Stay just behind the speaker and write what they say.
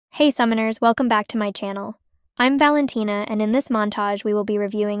Hey Summoners, welcome back to my channel. I'm Valentina, and in this montage we will be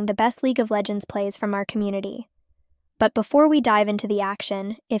reviewing the best League of Legends plays from our community. But before we dive into the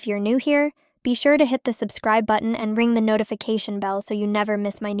action, if you're new here, be sure to hit the subscribe button and ring the notification bell so you never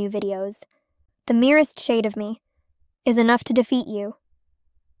miss my new videos. The merest shade of me is enough to defeat you.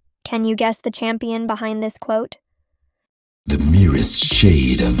 Can you guess the champion behind this quote? The merest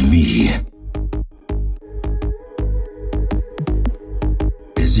shade of me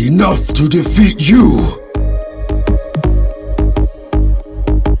is enough to defeat you.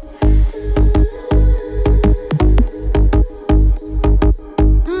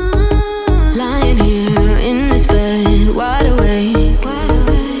 Lying here in this bed, wide awake,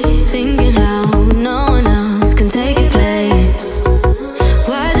 thinking how no one else can take your place.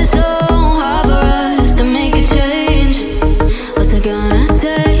 Why is it so hard for us to make a change? What's it gonna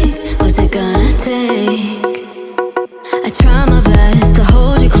take? What's it gonna take? I try my best to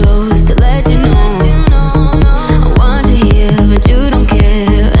hold you close, to let you know I want you here, but you don't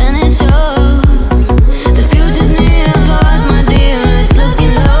care, and it shows. The future's near for us, my dear, it's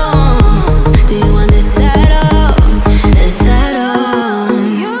looking low. Do you want this settle? This settle?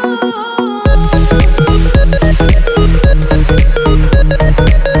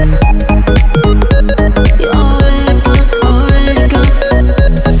 You're already gone, already gone.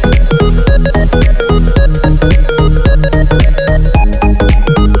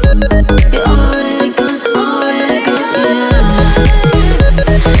 You're already gone, already gone,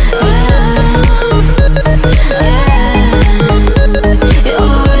 You're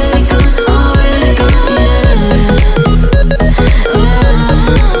already gone, already gone,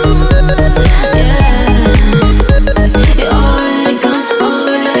 You're already gone,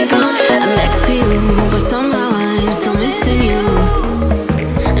 already gone. I'm next to you, but somehow I'm still missing you.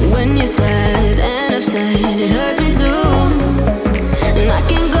 And when you're sad and upset, it hurts me too. And I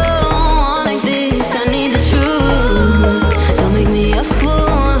can't go on like this, I need the truth. Don't make me a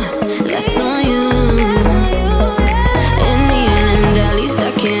fool, that's on you. In the end, at least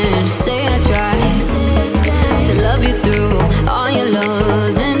I can say I tried to love you through all your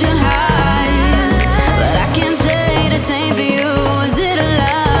lows and your highs. But I can't say the same for you, is it a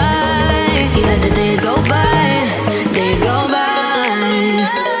lie? You let the days go by, days go by.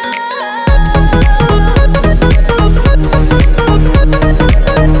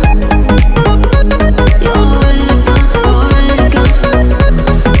 You're already gone, already gone.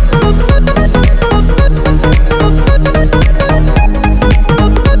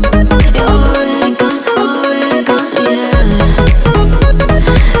 You're already gone, already gone,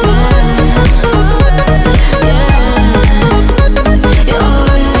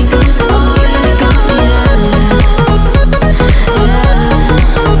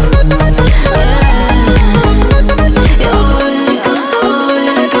 You're already gone, already gone, You're already gone, already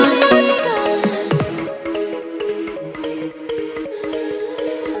gone.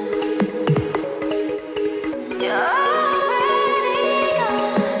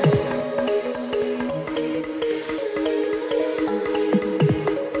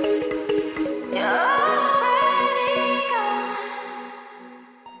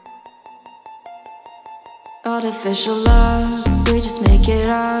 Artificial love, we just make it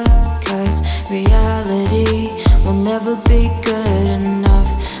up, 'cause reality will never be good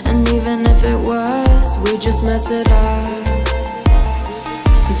enough. And even if it was, we just mess it up,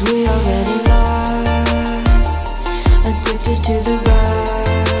 'cause we already lost, addicted to the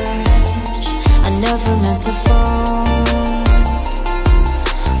rush. I never meant to fall,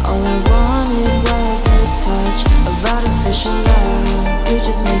 all I wanted was a touch of artificial love. We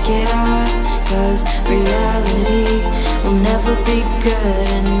just make it up, 'cause reality will never be good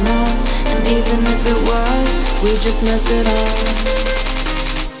enough. And even if it was, we just mess it up.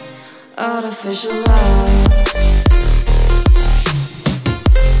 Artificial love,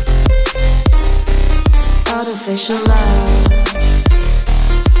 artificial love,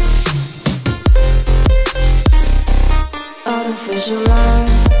 artificial love.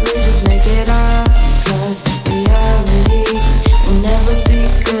 We just make it up, 'cause reality will never be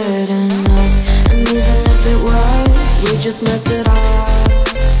good enough. And even if it was, we just mess it up,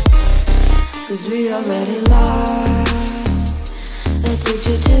 'cause we already lost,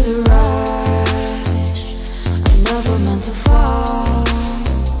 addicted to the rush. I never meant to fall,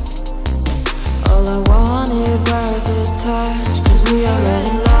 all I wanted was a touch, 'cause we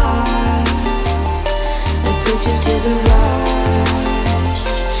already lost, addicted to the rush.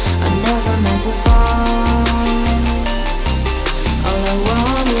 I never meant to fall, all I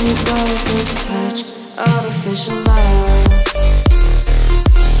wanted was a touch. Artificial love,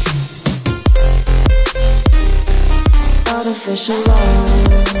 artificial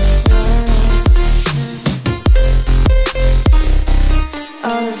love.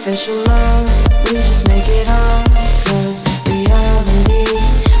 artificial love, we just make it up. Cause reality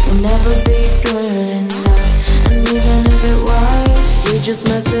will never be good enough. And even if it was, we just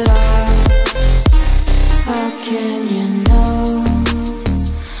mess it up. How can you know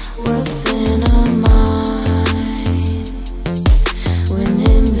what's in our mind, when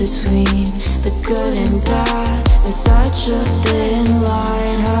in between the good and bad there's such a thin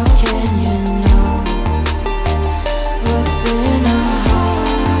line? How can you know what's in our heart,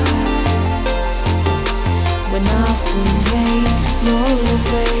 when often hate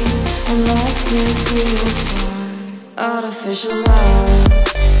motivates and love tears you apart? Artificial love,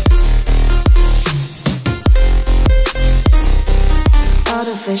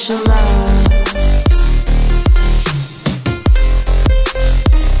 artificial love,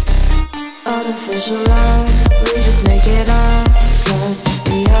 artificial love, we just make it up. Cause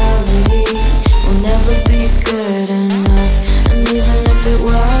reality will never be good enough. And even if it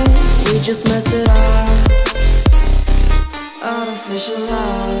was, we just mess it up. Artificial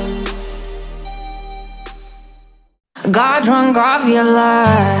love. Got drunk off your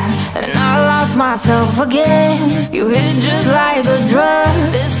love, and I lost myself again. You hit just like a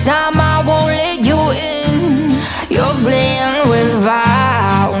drug. This time I won't let you in. You're playing with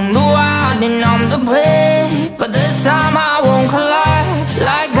fire. No, I didn't, I'm the prey. But this time I won't collapse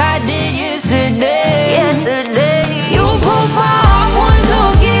like I did yesterday. You broke my heart once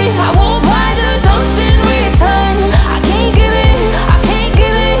again. I won't buy the dust in return. I can't give it, I can't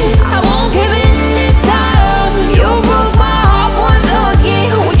give it, I won't give it this time. You broke my heart once again.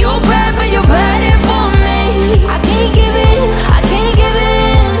 Well, you're bad, but you're bad for me. I can't give it, I can't give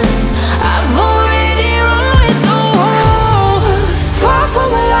it. I've already run with the wolves, far from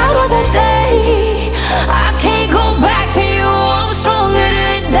the light of the day. I can't go back to you, I'm stronger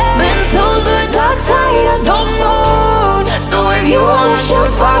today. Been to the dark side, I don't know. So if you wanna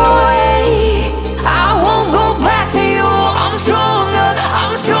shoot far away, I won't go back to you. I'm stronger,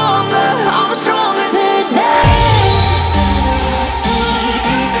 I'm stronger, I'm stronger today.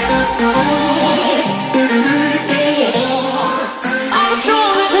 I'm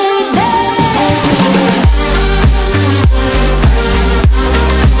stronger today.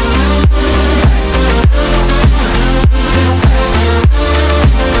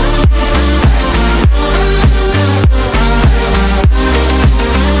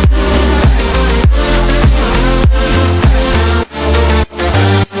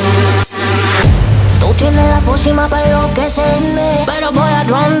 Tú tienes la pócima para enloquecerme, pero voy a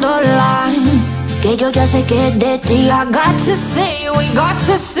draw the line, que yo ya sé que es de ti. I got to stay away, got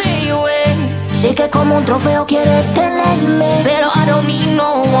to stay away. Sé que como un trofeo quieres tenerme, pero I don't need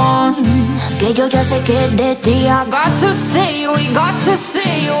no one, que yo ya sé que es de ti. I got to stay away, got to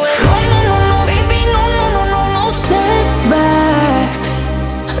stay away.